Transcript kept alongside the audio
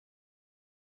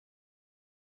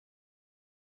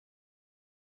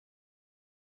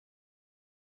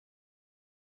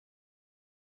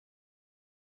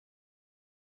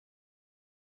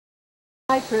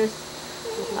Hi, Chris.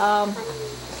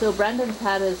 So Brandon's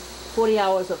had his 40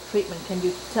 hours of treatment. Can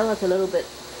you tell us a little bit,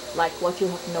 like what you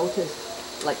have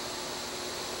noticed, like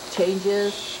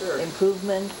changes, Sure.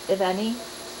 improvement, if any?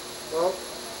 Well,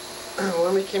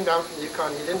 when we came down from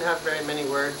Yukon, he didn't have very many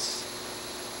words,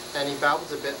 and he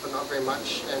babbled a bit, but not very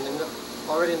much. And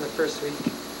already in the first week,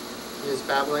 he was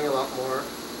babbling a lot more.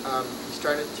 He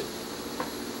started to,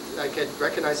 I could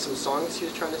recognize some songs he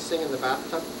was trying to sing in the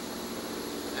bathtub,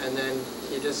 and then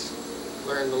he just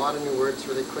learned a lot of new words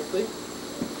really quickly.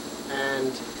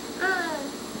 And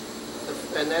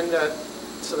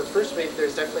so the first week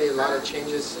there's definitely a lot of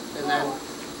changes, and then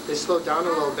they slowed down a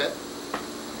little bit,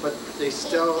 but there's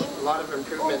still a lot of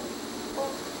improvement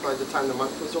by the time the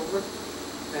month was over.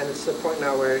 And it's the point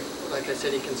now where, like I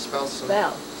said, he can spell some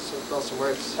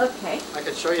words. Okay. I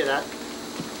could show you that.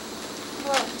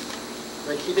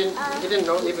 Like he didn't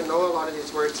even know a lot of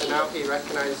these words, and now he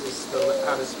recognizes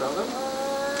how to spell them.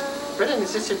 Brennan,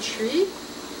 is this a tree?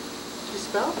 Did you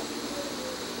spell?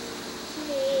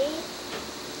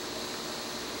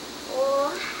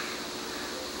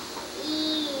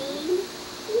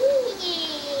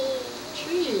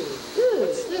 Tree. Good.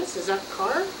 What's this? Is that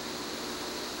car?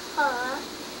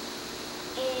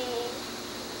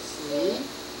 C.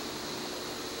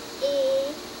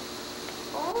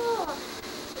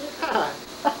 Yeah.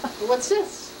 What's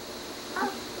this?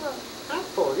 Apple.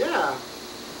 Apple, yeah.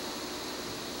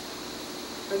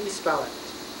 How do you spell it?